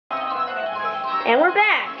And we're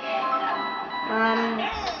back.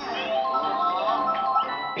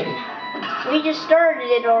 We just started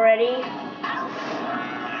it already.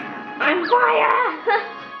 I'm fire!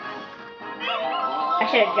 I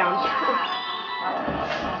should have jumped.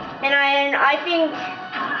 And I think,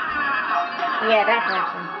 yeah, that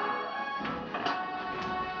hurts him.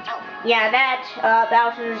 Yeah, that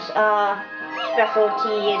Bowser's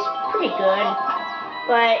specialty is pretty good,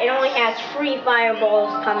 but it only has 3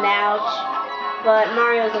 fireballs come out. But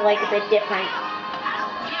Mario's like a bit different.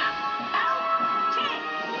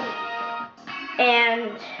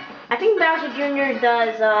 And I think Bowser Jr.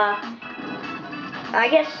 does, I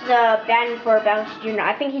guess the batting for Bowser Jr.,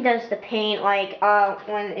 I think he does the paint like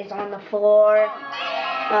when it's on the floor,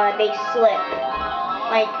 they slip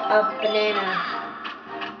like a banana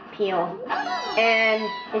peel. And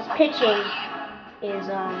his pitching is,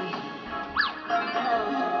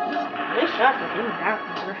 nice shot for him,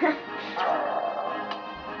 Bowser.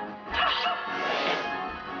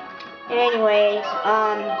 Anyways,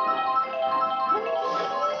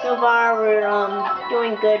 so far we're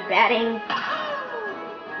doing good batting.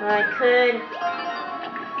 I could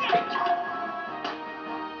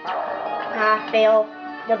fail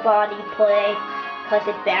the body play because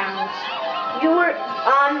it bounced.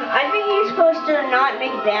 I think you're supposed to not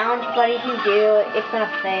make it bounce, but if you do, it's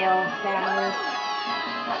gonna fail sadly.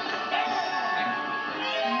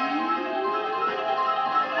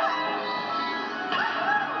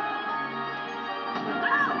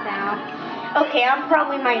 Okay, I'm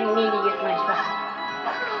probably might need to use my spell.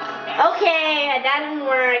 Okay, that didn't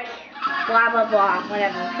work. Blah blah blah,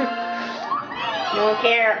 whatever. No one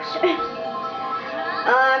cares.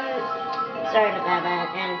 Sorry about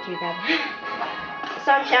that attitude.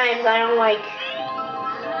 Sometimes I don't like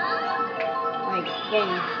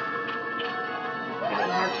having a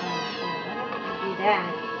hard time to do that.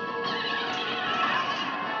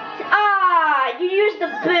 You used the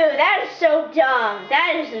boo. That is so dumb.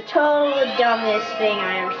 That is the total dumbest thing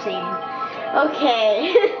I ever seen.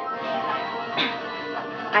 Okay.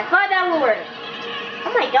 I thought that would work.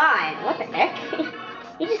 Oh my god, what the heck?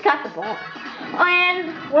 He just got the ball.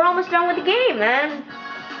 And we're almost done with the game, man.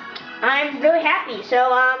 I'm really happy.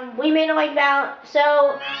 So, we made it like about,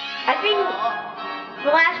 so, I think the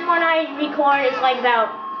last one I recorded is like about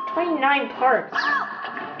 29 parts.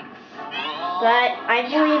 But I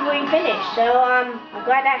believe we finished, so I'm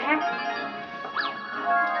glad that happened.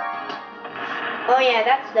 Oh yeah,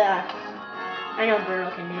 that's the, I know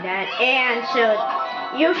Burrow can do that. And so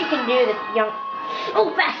Yoshi can do the young,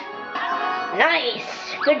 oh fast, nice,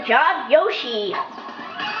 good job Yoshi.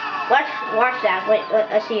 Watch that, wait,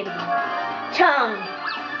 let's see it again. Tongue,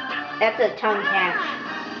 that's a tongue catch.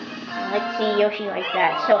 I like to see Yoshi like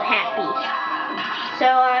that, so happy. So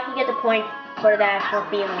he gets a point for that, for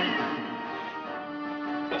feeling.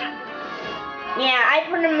 Yeah, I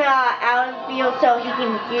put him out of the field so he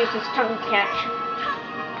can use his tongue catch.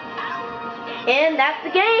 And that's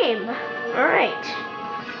the game. Alright.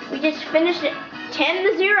 We just finished it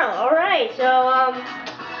 10-0. Alright, so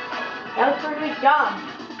that was a pretty good job.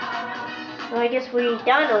 So I guess we're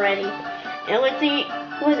done already. And let's see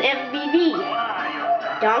who's MVP.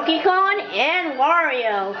 Donkey Kong and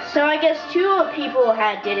Wario. So I guess 2 people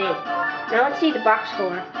did it. Now let's see the box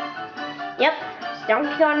score. Yep.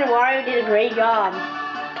 Donkey Kong and Wario did a great job.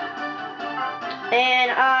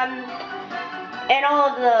 And all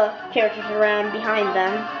of the characters around behind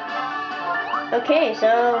them. Okay,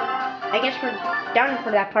 so I guess we're done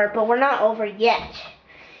for that part, but we're not over yet.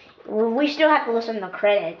 We still have to listen to the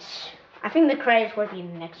credits. I think the credits will be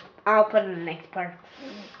in the next, I'll put in the next part.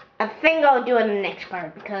 I think I'll do it in the next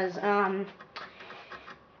part because it's gonna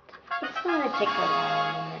take a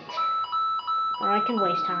minute. Or I can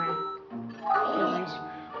waste time. Anyways.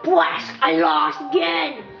 Blast! I lost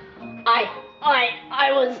again!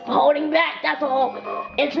 I was holding back, that's all.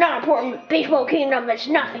 It's not important. Baseball Kingdom is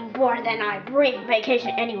nothing more than a brief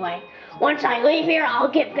vacation anyway. Once I leave here,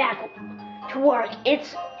 I'll get back to work.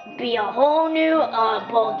 It's be a whole new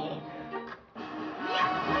ball game.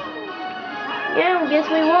 Yeah, I guess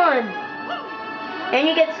we won. And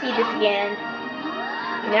you get to see this again.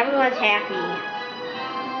 And everyone's happy.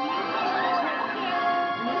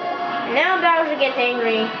 Now Bowser gets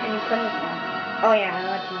angry and he comes. Oh yeah, I'll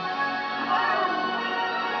let you.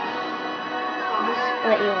 I'll just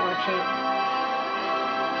let you watch it.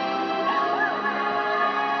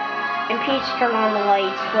 And Peach turn on the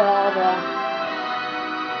lights for all the.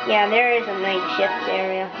 Yeah, there is a night shift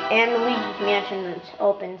area. And Luigi's Mansion that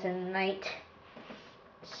opens in the night.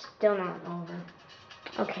 Still not over.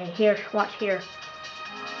 Okay, here, watch here.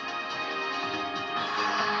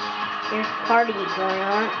 There's a party going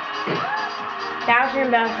on. Bowser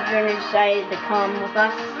and Bowser Jr. decided to come with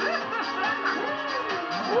us.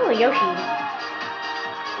 Oh, Yoshi.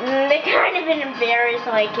 They kind of been embarrassed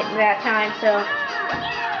like at that time, so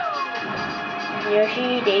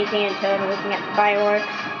Yoshi, Daisy, and Toad are looking at the fireworks.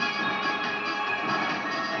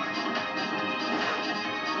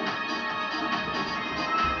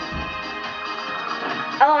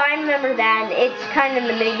 Oh, I remember that. It's kind of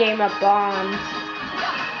the minigame of bombs,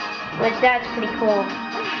 which that's pretty cool.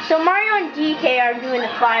 So Mario and DK are doing the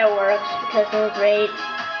fireworks because they're great.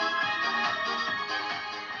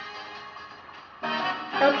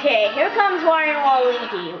 Okay, here comes Mario and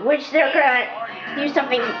Waluigi, which they're gonna do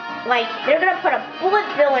something like they're gonna put a bullet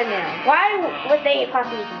bill in there. Why would they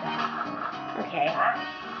possibly do that? Okay.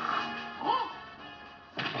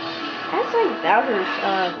 That's like Bowser's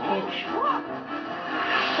pitch.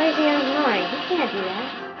 Crazy on his mind. He can't do that.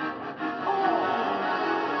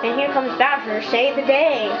 And here comes Bowser, save the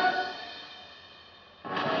day.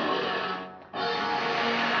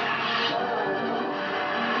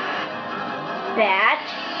 That.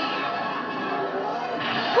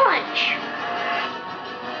 Punch.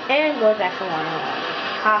 And goes back to 1-0.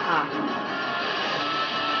 Haha.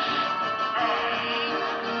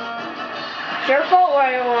 It's your fault,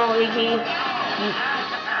 Waluigi.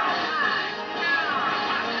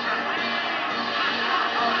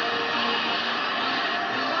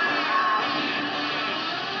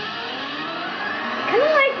 Kind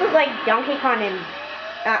of like Donkey Kong and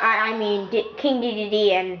I mean King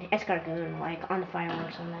DDD and Escargoon, like on the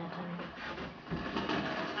fireworks on that time.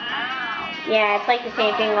 Yeah, it's like the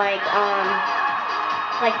same thing like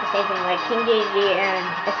King DDD and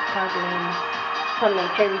Escargoon from the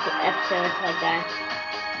previous episodes like that.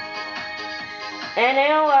 And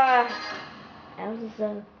now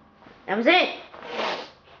that was it.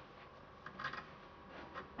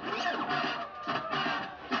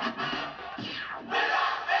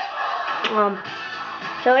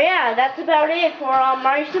 So yeah, that's about it for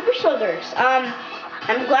Mario Super Sluggers. I'm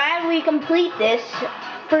glad we complete this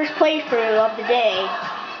first playthrough of the day.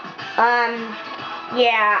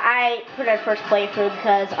 Yeah, I put our first playthrough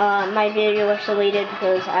because my video was deleted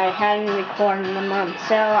because I hadn't recorded in a month.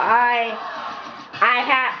 So I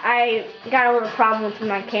got a little problem with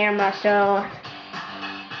my camera. So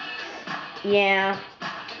yeah.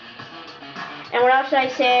 And what else should I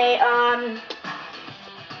say?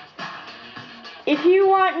 If you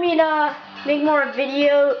want me to make more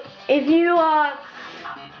video, if you,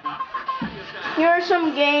 here are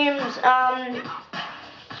some games,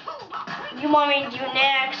 you want me to do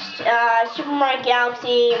next, Super Mario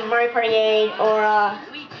Galaxy, Mario Party 8, or,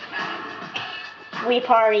 Wii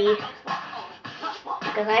Party,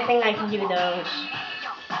 because I think I can do those.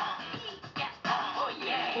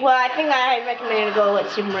 Well, I think I recommend to go with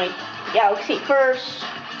Super Mario Galaxy first.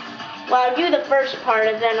 Well, I'll do the first part,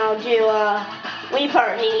 and then I'll do, Wii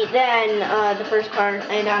Party, then the first part,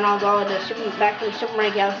 and then I'll go back to the Super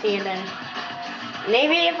Mario Galaxy, and then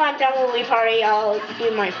maybe if I'm done with Wii Party, I'll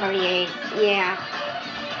do Mario Party 8. Yeah,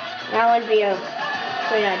 that would be a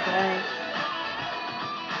great idea.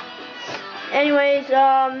 Anyways,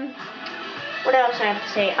 what else I have to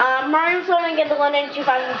say? Mario's gonna get the London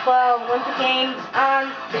 2012 Olympic Games.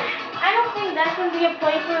 I don't think that's gonna be a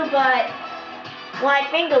playthrough, but well, I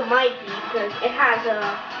think it might be because it has a.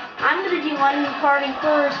 I'm gonna do one party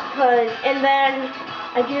first, and then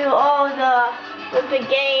I do all the Olympic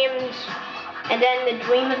Games, and then the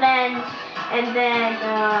Dream events, and then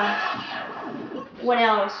what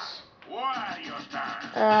else? What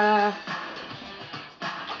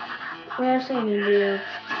else do I need to do?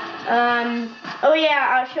 Oh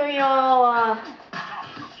yeah, I'll show you all.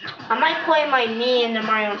 I might play my Mii in the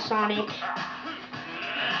Mario and Sonic.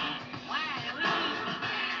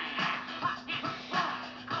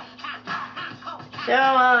 So,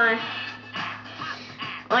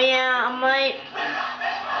 oh yeah, I might,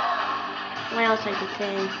 what else I could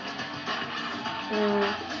say?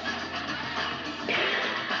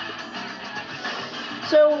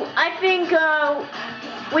 So, I think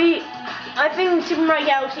Super Mario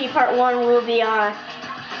Galaxy Part 1 will be, after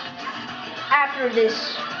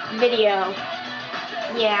this video.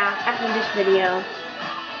 Yeah, after this video.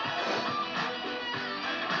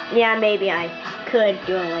 Yeah, maybe I could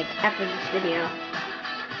do it, like, after this video.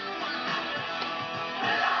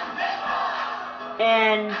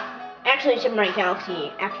 And actually Super Mario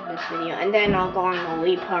Galaxy after this video, and then I'll go on the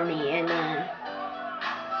Wii Party, and then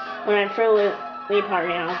when I'm through with Wii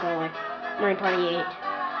Party, I'll go like Mario Party 8.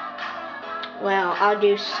 Well,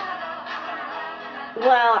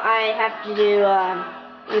 I have to do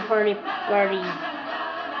Wii Party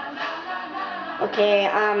Okay,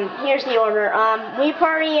 here's the order. Wii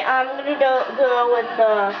Party, I'm gonna go with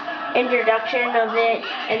the introduction of it,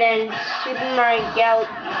 and then Super Mario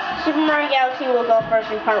Galaxy will go first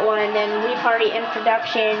in part 1, and then Wii Party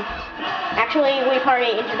introduction. Actually, Wii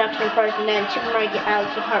Party introduction first, and then Super Mario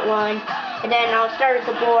Galaxy part 1, and then I'll start at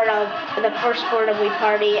the board of the first board of Wii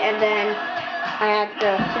Party, and then I have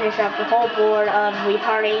to finish off the whole board of Wii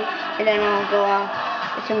Party, and then I'll go off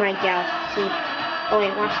to Super Mario Galaxy. Oh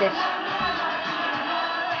wait, watch this.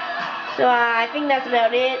 So I think that's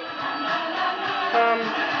about it.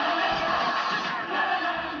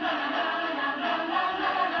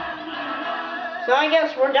 So I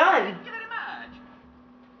guess we're done.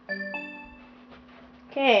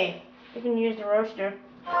 Okay, we can use the roaster.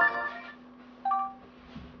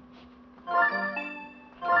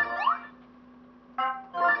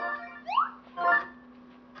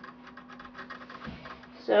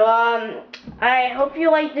 So I hope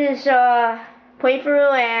you like this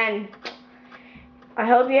playthrough, and I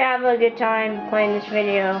hope you have a good time playing this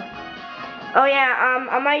video. Oh yeah,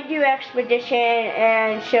 I might do Expedition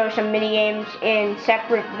and show some mini games in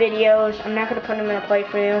separate videos. I'm not gonna put them in a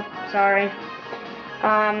playthrough. Sorry.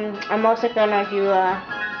 I'm also gonna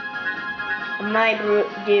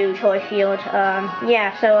do Toy Field.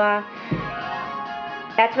 Yeah. So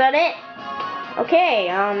that's about it. Okay.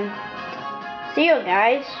 See you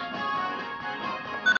guys.